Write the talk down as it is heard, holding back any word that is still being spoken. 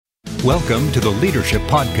Welcome to the Leadership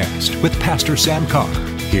Podcast with Pastor Sam Carr.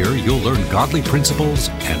 Here you'll learn godly principles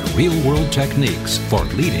and real-world techniques for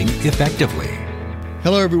leading effectively.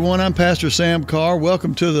 Hello, everyone. I'm Pastor Sam Carr.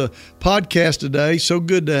 Welcome to the podcast today. So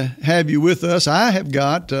good to have you with us. I have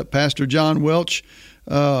got Pastor John Welch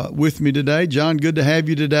with me today. John, good to have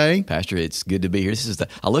you today. Pastor, it's good to be here.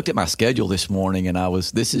 I looked at my schedule this morning, and I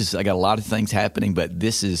got a lot of things happening, but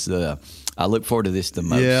I look forward to this the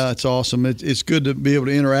most. Yeah, it's awesome. It's good to be able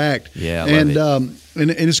to interact. Yeah, I love it. And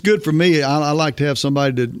it's good for me. I like to have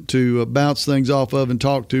somebody to bounce things off of and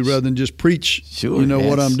talk to rather than just preach. Sure,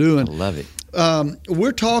 what I'm doing. I love it.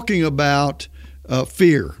 We're talking about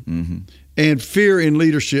fear and fear in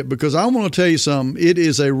leadership, because I want to tell you something. It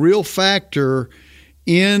is a real factor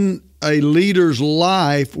in a leader's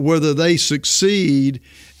life, whether they succeed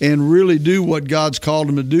and really do what God's called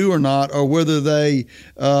them to do or not, or whether they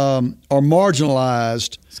are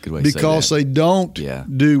marginalized because they don't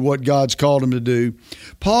do what God's called them to do.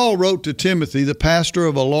 Paul wrote to Timothy, the pastor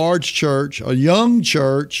of a large church, a young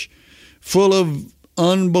church, full of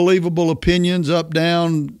unbelievable opinions, up,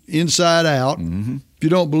 down, inside out. Mm-hmm. If you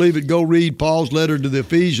don't believe it, go read Paul's letter to the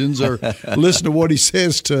Ephesians or listen to what he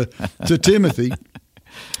says to Timothy.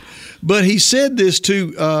 But he said this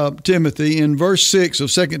to Timothy in verse 6 of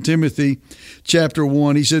 2 Timothy chapter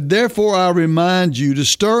 1. He said, "Therefore I remind you to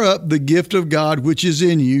stir up the gift of God which is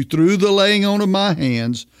in you through the laying on of my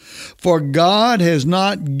hands. For God has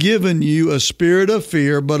not given you a spirit of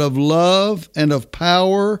fear, but of love and of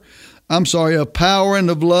power. Of power and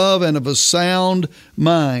of love and of a sound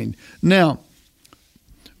mind." Now,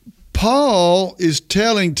 Paul is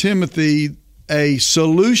telling Timothy a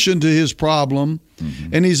solution to his problem,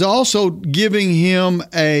 and he's also giving him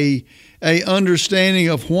a understanding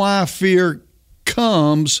of why fear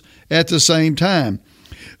comes at the same time.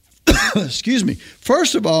 Excuse me.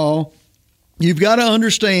 First of all, you've got to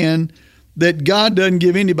understand that God doesn't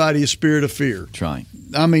give anybody a spirit of fear. That's right.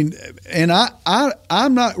 I mean, and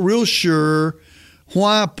I'm not real sure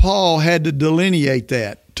why Paul had to delineate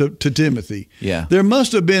that to Timothy. Yeah. There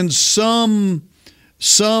must have been some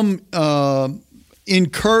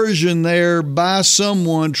incursion there by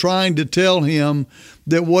someone trying to tell him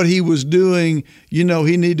that what he was doing, he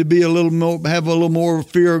needed to be have a little more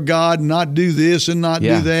fear of God, and not do this and not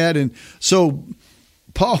do that. And so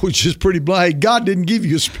Paul was just pretty blunt. God didn't give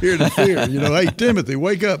you a spirit of fear. Hey, Timothy,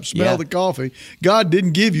 wake up, smell the coffee. God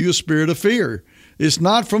didn't give you a spirit of fear. It's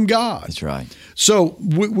not from God. That's right. So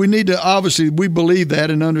we need to, obviously, we believe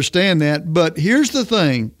that and understand that. But here's the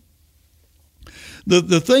thing.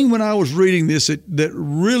 The thing when I was reading this that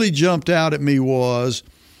really jumped out at me was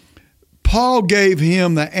Paul gave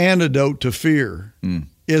him the antidote to fear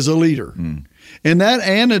as a leader. And that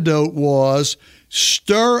antidote was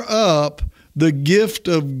stir up the gift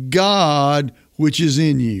of God which is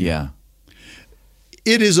in you. Yeah.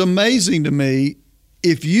 It is amazing to me,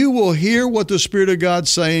 if you will hear what the Spirit of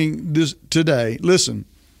God's saying today, listen.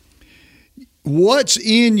 What's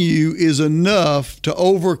in you is enough to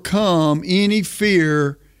overcome any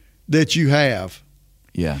fear that you have.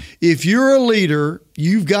 Yeah. If you're a leader,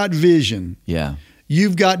 you've got vision. Yeah.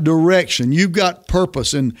 You've got direction. You've got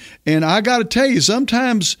purpose. And I got to tell you,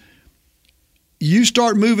 sometimes you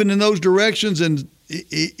start moving in those directions and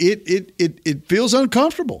it feels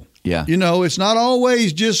uncomfortable. Yeah. It's not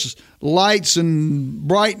always just lights and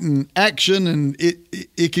bright and action, and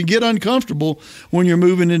it can get uncomfortable when you're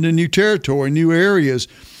moving into new territory, new areas.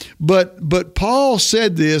 But Paul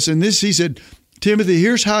said this, and he said, Timothy,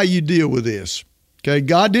 here's how you deal with this. Okay,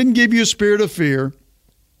 God didn't give you a spirit of fear.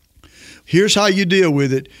 Here's how you deal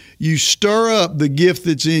with it. You stir up the gift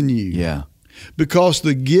that's in you. Yeah. Because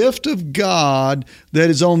the gift of God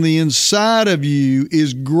that is on the inside of you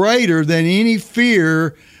is greater than any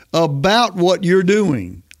fear about what you're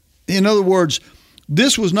doing. In other words,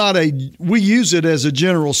 this was not we use it as a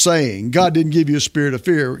general saying. God didn't give you a spirit of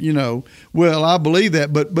fear, Well, I believe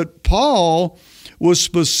that. But Paul was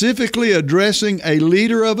specifically addressing a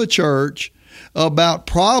leader of a church about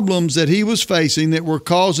problems that he was facing that were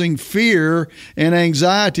causing fear and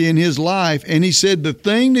anxiety in his life. And he said, the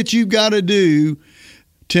thing that you've got to do,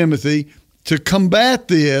 Timothy, to combat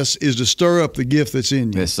this is to stir up the gift that's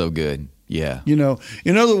in you. That's so good. Yeah.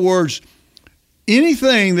 In other words,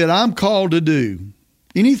 anything that I'm called to do,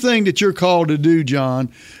 anything that you're called to do,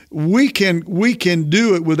 John, we can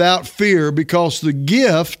do it without fear, because the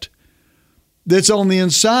gift that's on the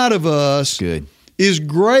inside of us is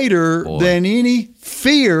greater than any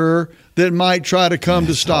fear that might try to come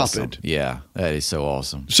to stop it. Yeah, that is so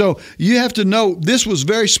awesome. So you have to know this was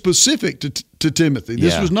very specific to Timothy.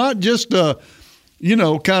 This was not just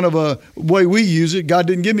kind of a way we use it. God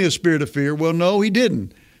didn't give me a spirit of fear. Well, no, he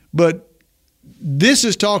didn't. But this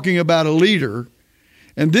is talking about a leader,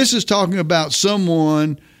 and this is talking about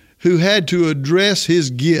someone who had to address his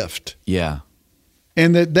gift. Yeah.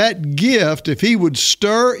 And that gift, if he would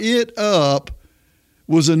stir it up,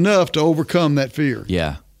 was enough to overcome that fear.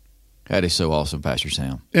 Yeah. That is so awesome, Pastor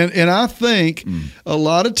Sam. And I think a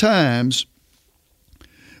lot of times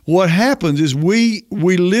what happens is we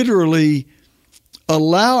literally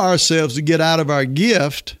allow ourselves to get out of our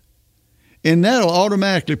gift, and that'll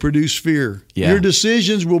automatically produce fear. Yeah. Your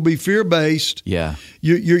decisions will be fear-based. Yeah.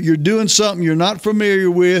 You're doing something you're not familiar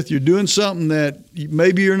with. You're doing something that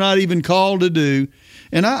maybe you're not even called to do.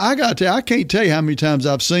 And I got to tell you, I can't tell you how many times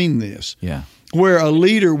I've seen this. Yeah. Where a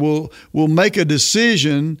leader will make a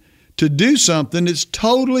decision to do something that's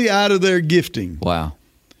totally out of their gifting. Wow.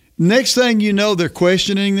 Next thing you know, they're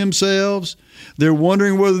questioning themselves. They're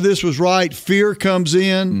wondering whether this was right. Fear comes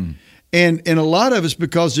in. And a lot of it's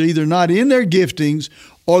because they're either not in their giftings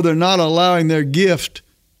or they're not allowing their gift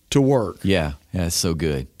to work. Yeah. That's so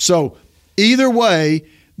good. So either way,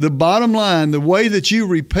 the bottom line, the way that you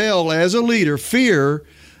repel as a leader, fear,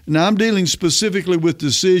 now I'm dealing specifically with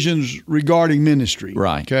decisions regarding ministry.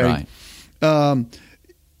 Right, okay? right.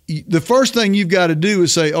 The first thing you've got to do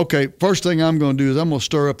is say, okay, first thing I'm going to do is I'm going to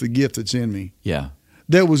stir up the gift that's in me. Yeah.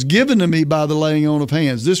 That was given to me by the laying on of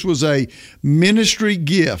hands. This was a ministry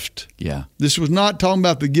gift. Yeah. This was not talking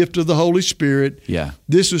about the gift of the Holy Spirit. Yeah.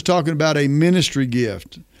 This was talking about a ministry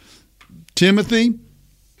gift. Timothy,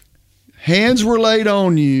 hands were laid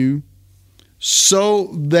on you so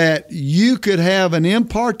that you could have an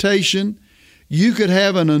impartation, you could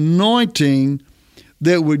have an anointing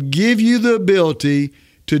that would give you the ability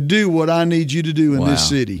to do what I need you to do in this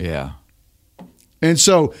city. Yeah. And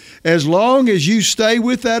so as long as you stay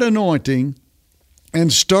with that anointing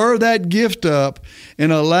and stir that gift up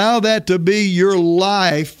and allow that to be your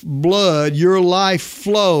life blood, your life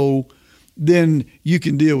flow, then you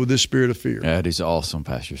can deal with this spirit of fear. That is awesome,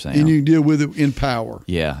 Pastor Sam. And you can deal with it in power.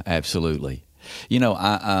 Yeah, absolutely. You know,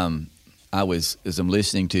 I was, as I'm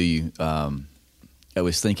listening to you, I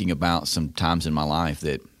was thinking about some times in my life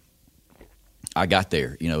that I got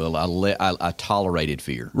there. You know, I tolerated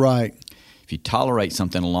fear. Right. If you tolerate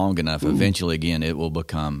something long enough, eventually, again, it will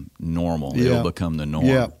become normal. Yeah. It'll become the norm.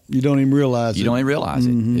 Yeah. You don't even realize it. You don't even realize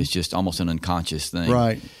it. It's just almost an unconscious thing.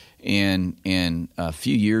 Right. And a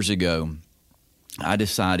few years ago, I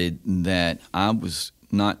decided that I was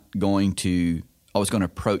going to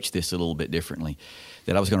approach this a little bit differently,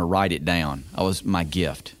 that I was going to write it down. My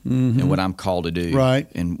gift and what I'm called to do, right,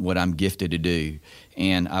 and what I'm gifted to do.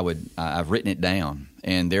 And I've written it down.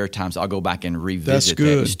 And there are times I'll go back and revisit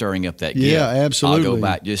that, and stirring up that gift. Yeah, absolutely. I'll go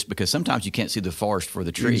back just because sometimes you can't see the forest for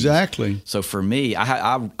the trees. Exactly. So for me,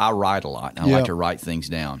 I write a lot. I like to write things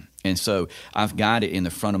down. And so I've got it in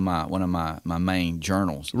the front of one of my main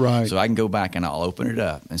journals. Right. So I can go back and I'll open it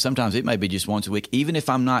up. And sometimes it may be just once a week, even if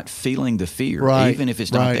I'm not feeling the fear, right, even if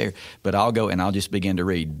it's not there. But I'll go and I'll just begin to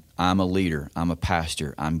read. I'm a leader. I'm a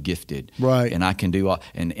pastor. I'm gifted. Right. And I can do all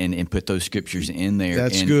and put those scriptures in there.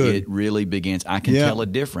 That's and good. It really begins. I can tell a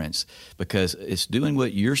difference because it's doing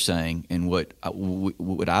what you're saying and what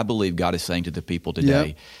I believe God is saying to the people today.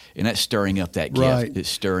 Yep. And that's stirring up that gift. Right. It's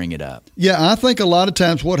stirring it up. Yeah, I think a lot of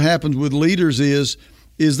times what happens with leaders is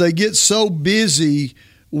they get so busy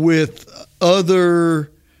with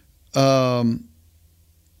other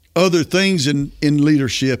things in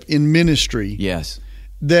leadership, in ministry. Yes.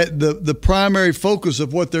 That the primary focus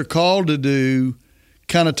of what they're called to do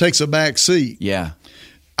kind of takes a back seat. Yeah.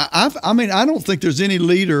 I mean, I don't think there's any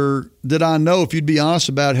leader that I know, if you'd be honest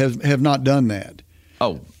about it, have not done that.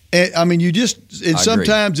 Oh, I mean,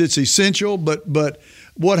 sometimes it's essential, but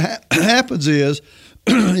what happens is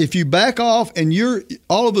if you back off and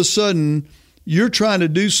all of a sudden you're trying to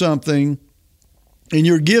do something and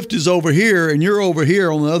your gift is over here and you're over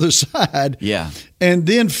here on the other side. Yeah. And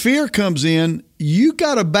then fear comes in, you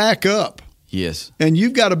got to back up. Yes. And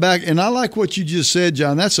you've got to back. And I like what you just said,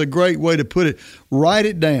 John. That's a great way to put it. Write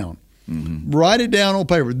it down. Mm-hmm. Write it down on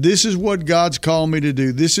paper. This is what God's called me to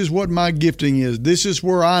do. This is what my gifting is. This is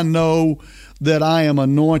where I know that I am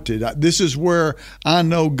anointed. This is where I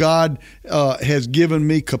know God has given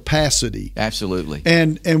me capacity. Absolutely.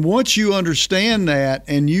 And once you understand that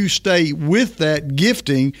and you stay with that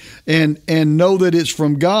gifting and know that it's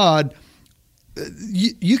from God,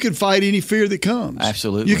 you can fight any fear that comes.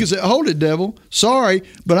 Absolutely. You can say, hold it, devil. Sorry,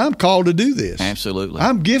 but I'm called to do this. Absolutely.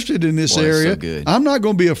 I'm gifted in this area. That's so good. I'm not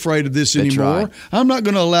going to be afraid of this anymore. Right. I'm not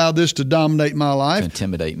going to allow this to dominate my life. To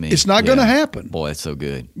intimidate me. It's not going to happen. Boy, that's so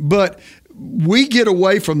good. But we get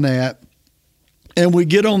away from that and we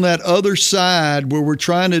get on that other side where we're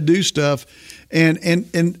trying to do stuff.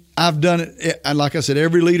 And I've done it. And like I said,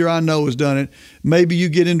 every leader I know has done it. Maybe you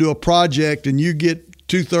get into a project and you get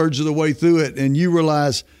 2/3 of the way through it and you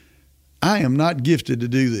realize, I am not gifted to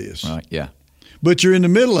do this. Right, yeah. But you're in the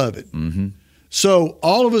middle of it. Mm-hmm. So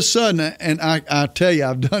all of a sudden, and I tell you,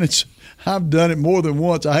 I've done it more than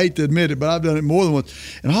once. I hate to admit it, but I've done it more than once.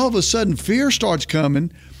 And all of a sudden, fear starts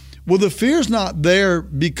coming. Well, the fear's not there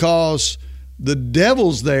because the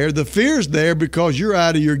devil's there. The fear's there because you're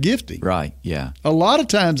out of your gifting. Right, yeah. A lot of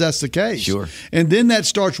times that's the case. Sure. And then that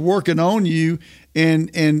starts working on you. And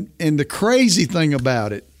the crazy thing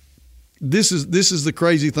about it, this is the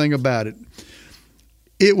crazy thing about it.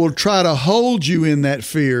 It will try to hold you in that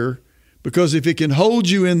fear, because if it can hold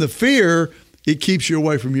you in the fear, it keeps you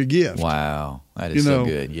away from your gift. Wow, that is so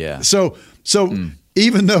good. Yeah. So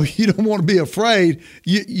even though you don't want to be afraid,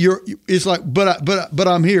 it's like, but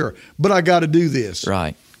I'm here, but I got to do this.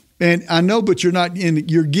 Right. And I know, but you're not in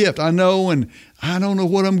your gift. I know, and I don't know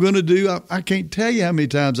what I'm going to do. I can't tell you how many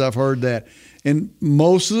times I've heard that. And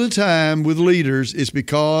most of the time with leaders, it's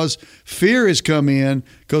because fear has come in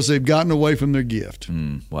because they've gotten away from their gift.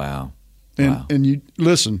 Wow. And you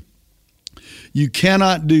listen, you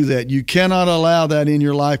cannot do that. You cannot allow that in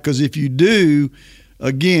your life, because if you do,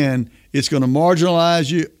 again, it's going to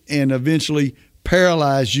marginalize you and eventually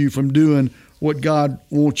paralyze you from doing what God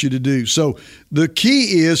wants you to do. So the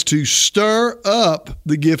key is to stir up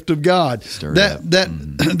the gift of God.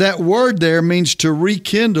 That word there means to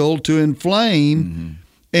rekindle, to inflame,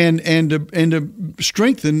 and to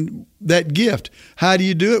strengthen that gift. How do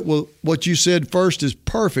you do it? Well, what you said first is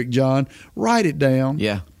perfect, John. Write it down.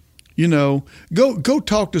 Yeah. Go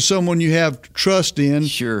talk to someone you have trust in,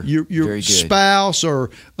 sure, your spouse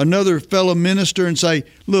or another fellow minister, and say,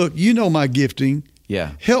 look, you know my gifting.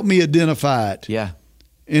 Yeah. Help me identify it. Yeah.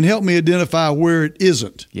 And help me identify where it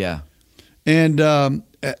isn't. Yeah. And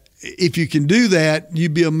if you can do that,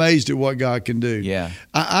 you'd be amazed at what God can do. Yeah.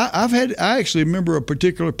 I actually remember a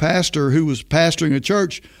particular pastor who was pastoring a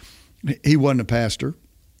church. He wasn't a pastor.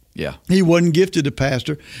 Yeah. He wasn't gifted to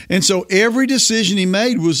pastor. And so every decision he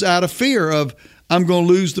made was out of fear of, I'm going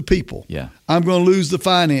to lose the people. Yeah. I'm going to lose the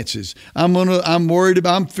finances. I'm worried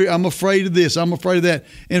about, I'm afraid of this. I'm afraid of that.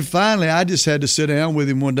 And finally, I just had to sit down with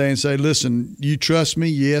him one day and say, listen, you trust me?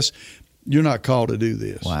 Yes. You're not called to do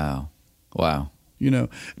this. Wow.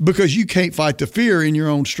 Because you can't fight the fear in your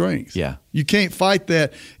own strength. Yeah. You can't fight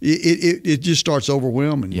that. It just starts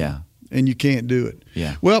overwhelming. Yeah. And you can't do it.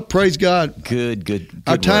 Yeah. Well, praise God. Good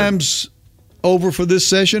Our time's over for this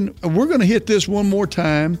session. We're going to hit this one more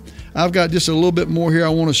time. I've got just a little bit more here I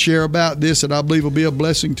want to share about this that I believe will be a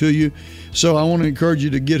blessing to you. So I want to encourage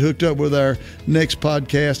you to get hooked up with our next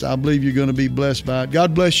podcast. I believe you're going to be blessed by it.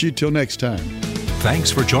 God bless you. Till next time.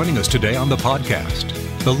 Thanks for joining us today on the podcast.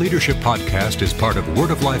 The Leadership Podcast is part of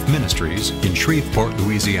Word of Life Ministries in Shreveport,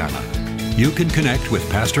 Louisiana. You can connect with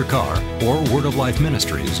Pastor Carr or Word of Life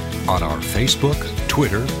Ministries on our Facebook,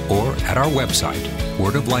 Twitter, or at our website,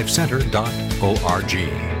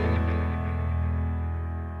 wordoflifecenter.org.